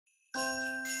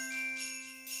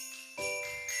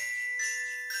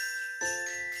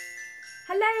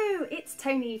Hello, it's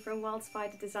Tony from Wild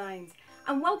Spider Designs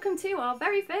and welcome to our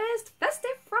very first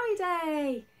Festive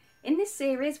Friday! In this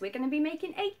series we're going to be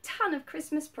making a ton of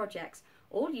Christmas projects,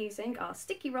 all using our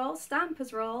sticky roll,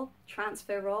 stampers roll,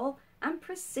 transfer roll and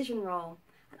precision roll.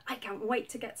 And I can't wait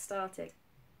to get started.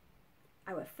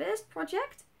 Our first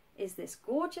project is this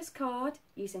gorgeous card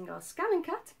using our scan and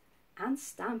cut and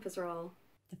stampers roll.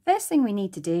 The first thing we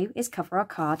need to do is cover our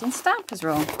card in stampers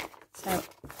roll. So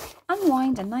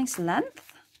unwind a nice length,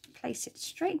 place it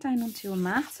straight down onto your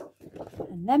mat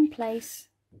and then place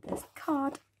the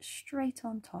card straight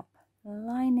on top,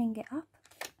 lining it up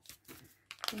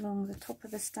along the top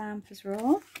of the stampers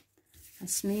roll and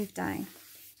smooth down.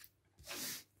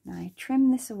 Now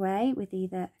trim this away with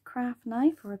either a craft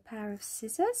knife or a pair of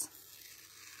scissors.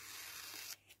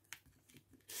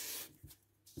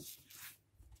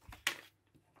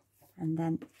 And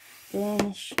then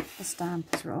finish the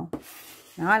stampers roll.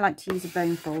 Now I like to use a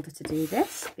bone folder to do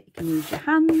this, but you can use your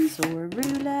hands or a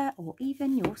ruler or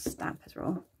even your stampers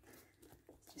roll.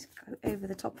 Just go over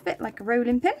the top of it like a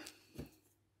rolling pin.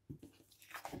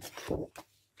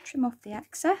 Trim off the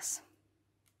excess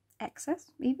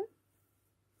even.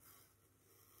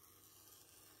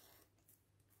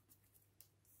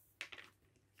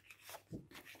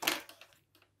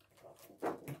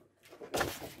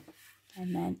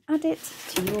 And then add it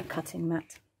to your cutting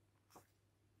mat.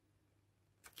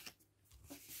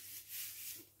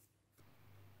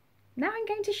 Now I'm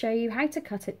going to show you how to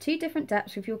cut at 2 different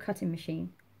depths with your cutting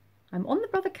machine. I'm on the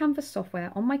Brother Canvas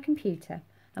software on my computer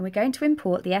and we're going to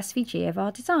import the SVG of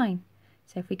our design.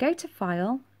 So if we go to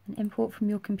File and Import from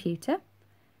your computer,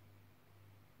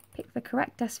 pick the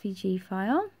correct SVG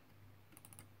file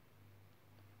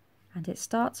and it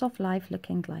starts off live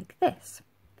looking like this.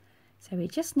 So we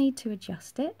just need to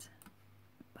adjust it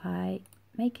by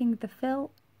making the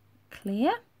fill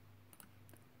clear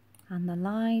and the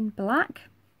line black,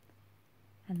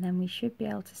 and then we should be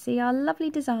able to see our lovely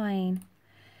design.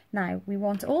 Now we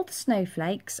want all the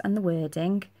snowflakes and the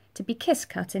wording to be kiss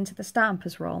cut into the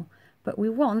stampers roll, but we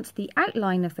want the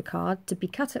outline of the card to be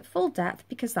cut at full depth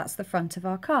because that's the front of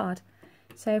our card.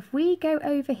 So if we go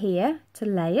over here to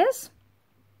layers,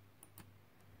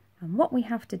 and what we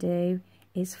have to do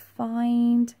is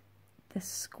find the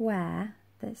square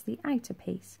that's the outer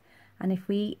piece, and if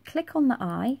we click on the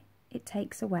eye it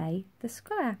takes away the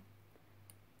square,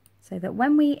 so that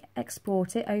when we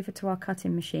export it over to our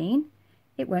cutting machine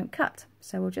it won't cut.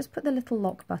 So we'll just put the little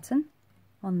lock button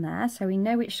on there so we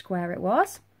know which square it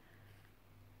was,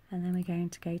 and then we're going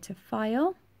to go to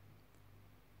File,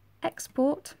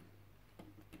 Export.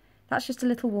 That's just a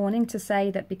little warning to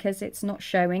say that because it's not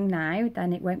showing now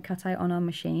then it won't cut out on our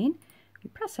machine. We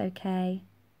press OK,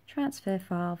 transfer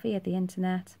file via the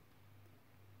internet,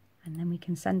 and then we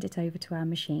can send it over to our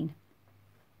machine.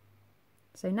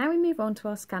 So now we move on to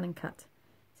our scan and cut.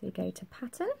 So we go to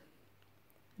Pattern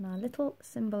and our little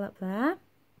symbol up there,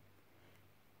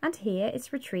 and here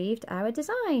it's retrieved our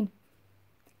design.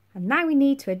 And now we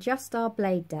need to adjust our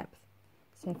blade depth.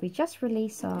 So if we just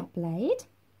release our blade,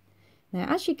 now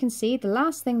as you can see the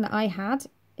last thing that I had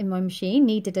in my machine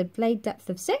needed a blade depth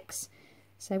of 6.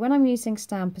 So when I'm using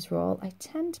stampers roll, I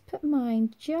tend to put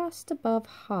mine just above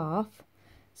half,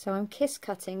 so I'm kiss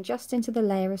cutting just into the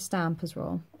layer of stampers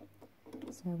roll.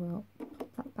 So we'll pop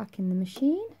that back in the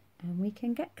machine and we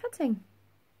can get cutting.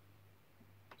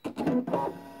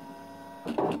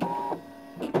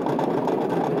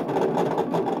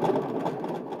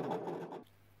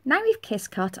 Now we've kiss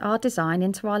cut our design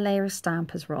into our layer of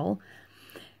stampers roll,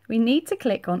 we need to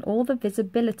click on all the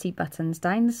visibility buttons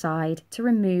down the side to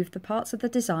remove the parts of the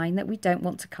design that we don't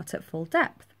want to cut at full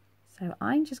depth. So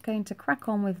I'm just going to crack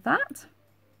on with that.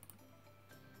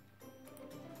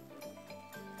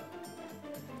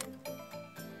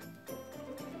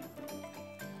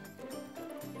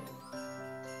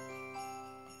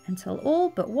 Until all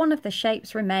but one of the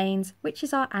shapes remains, which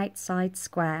is our outside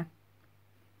square.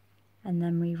 And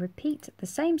then we repeat the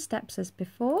same steps as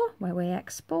before, where we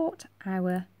export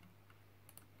our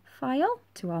file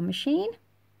to our machine.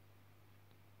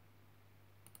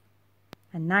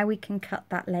 And now we can cut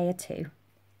that layer too.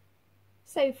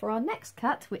 So for our next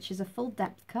cut, which is a full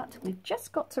depth cut, we've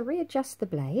just got to readjust the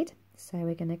blade. So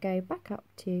we're going to go back up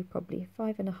to probably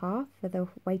 5.5 for the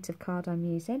weight of card I'm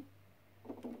using.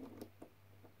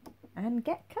 And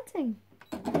get cutting.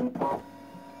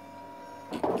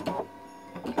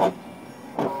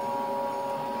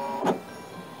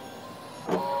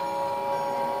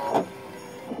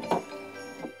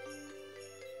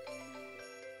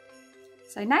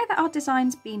 So now that our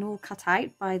design's been all cut out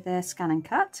by the scan and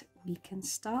cut, we can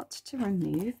start to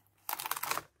remove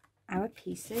our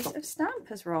pieces of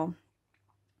stampers roll.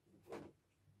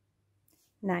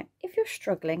 Now, if you're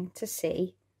struggling to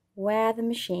see where the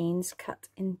machine's cut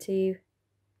into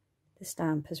the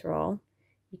Stampers Roll,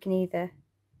 you can either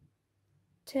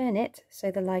turn it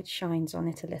so the light shines on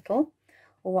it a little,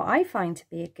 or what I find to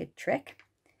be a good trick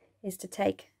is to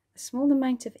take a small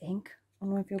amount of ink on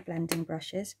one of your blending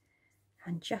brushes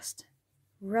and just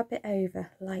rub it over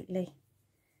lightly,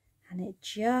 and it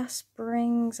just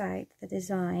brings out the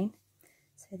design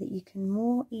so that you can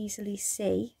more easily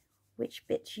see which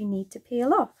bits you need to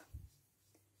peel off.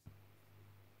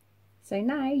 So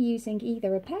now, using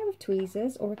either a pair of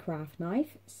tweezers or a craft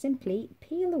knife, simply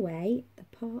peel away the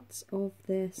parts of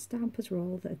the Stampers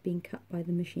Roll that have been cut by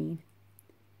the machine.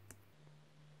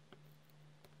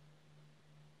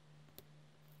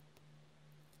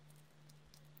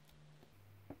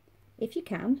 If you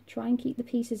can, try and keep the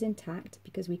pieces intact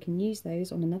because we can use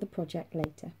those on another project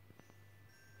later.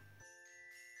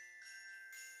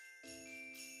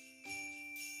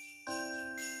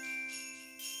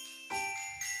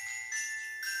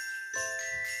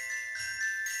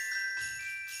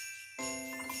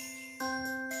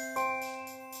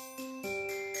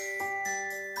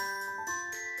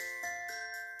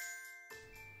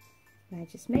 Now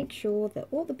just make sure that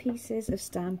all the pieces of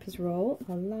Stampers Roll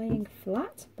are lying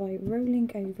flat by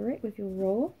rolling over it with your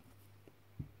roll.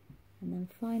 And then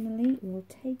finally we'll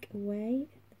take away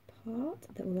the part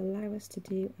that will allow us to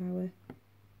do our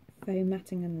foam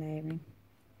matting and layering.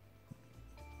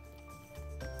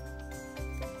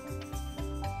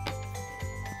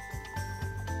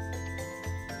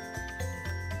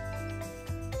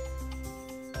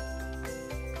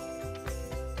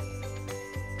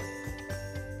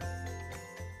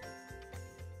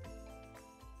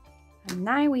 And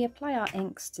now we apply our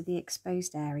inks to the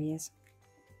exposed areas.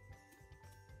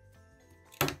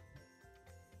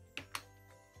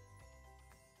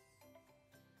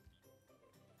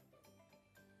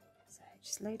 So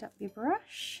just load up your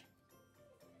brush,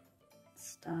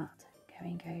 start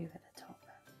going over the top.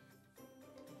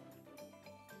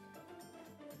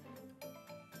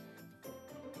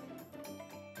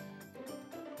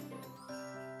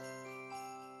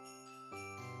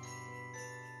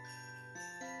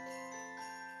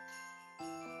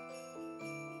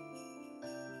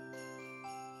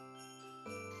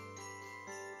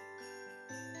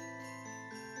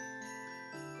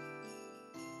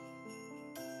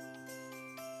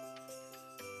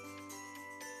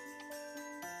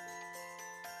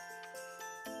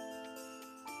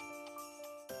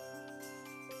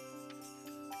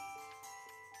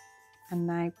 And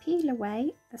now peel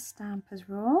away the Stampers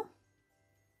Roll.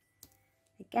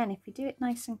 Again, if you do it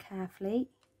nice and carefully,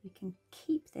 you can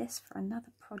keep this for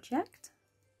another project.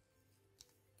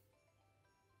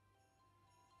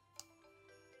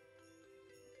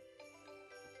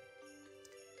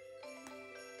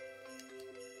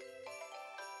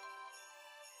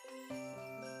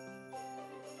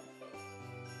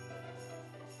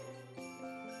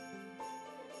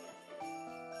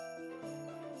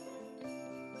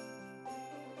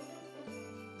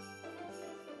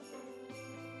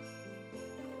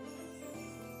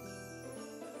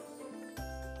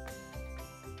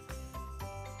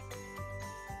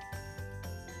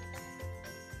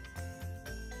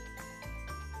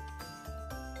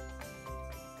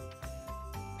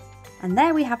 And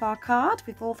there we have our card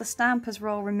with all the Stampers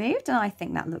Roll removed, and I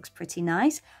think that looks pretty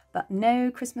nice, but no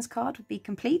Christmas card would be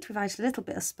complete without a little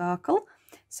bit of sparkle.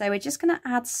 So we're just going to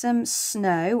add some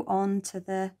snow onto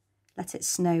the Let It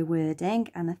Snow wording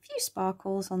and a few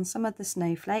sparkles on some of the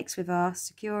snowflakes with our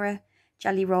Sakura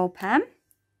Gelly Roll pen.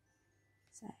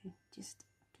 So just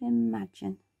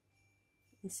imagine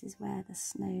this is where the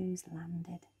snow's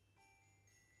landed.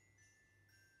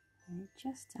 And it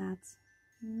just adds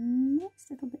next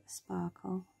little bit of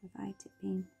sparkle without it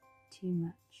being too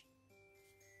much.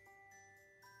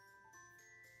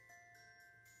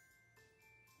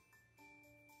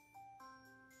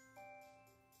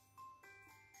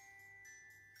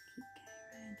 Keep going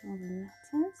around all the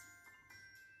letters.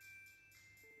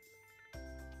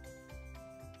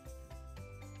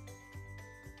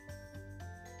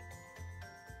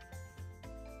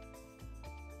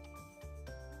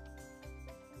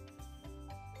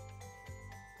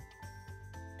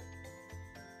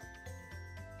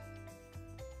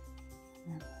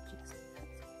 And we'll just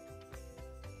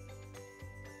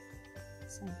put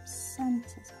some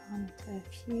centres onto a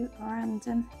few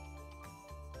random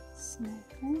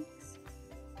snowflakes,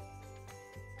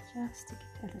 just to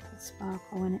give it a little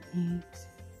sparkle when it moves.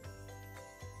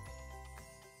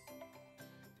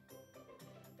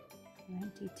 I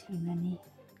won't do too many,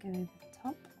 go over the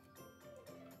top.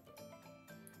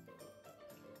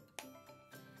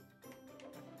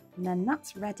 And then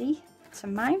that's ready to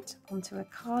mount onto a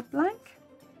card blank.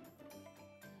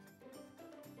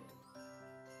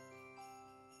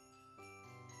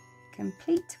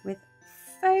 Complete with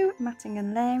faux matting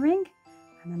and layering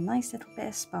and a nice little bit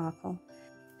of sparkle.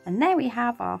 And there we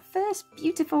have our first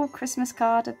beautiful Christmas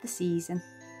card of the season.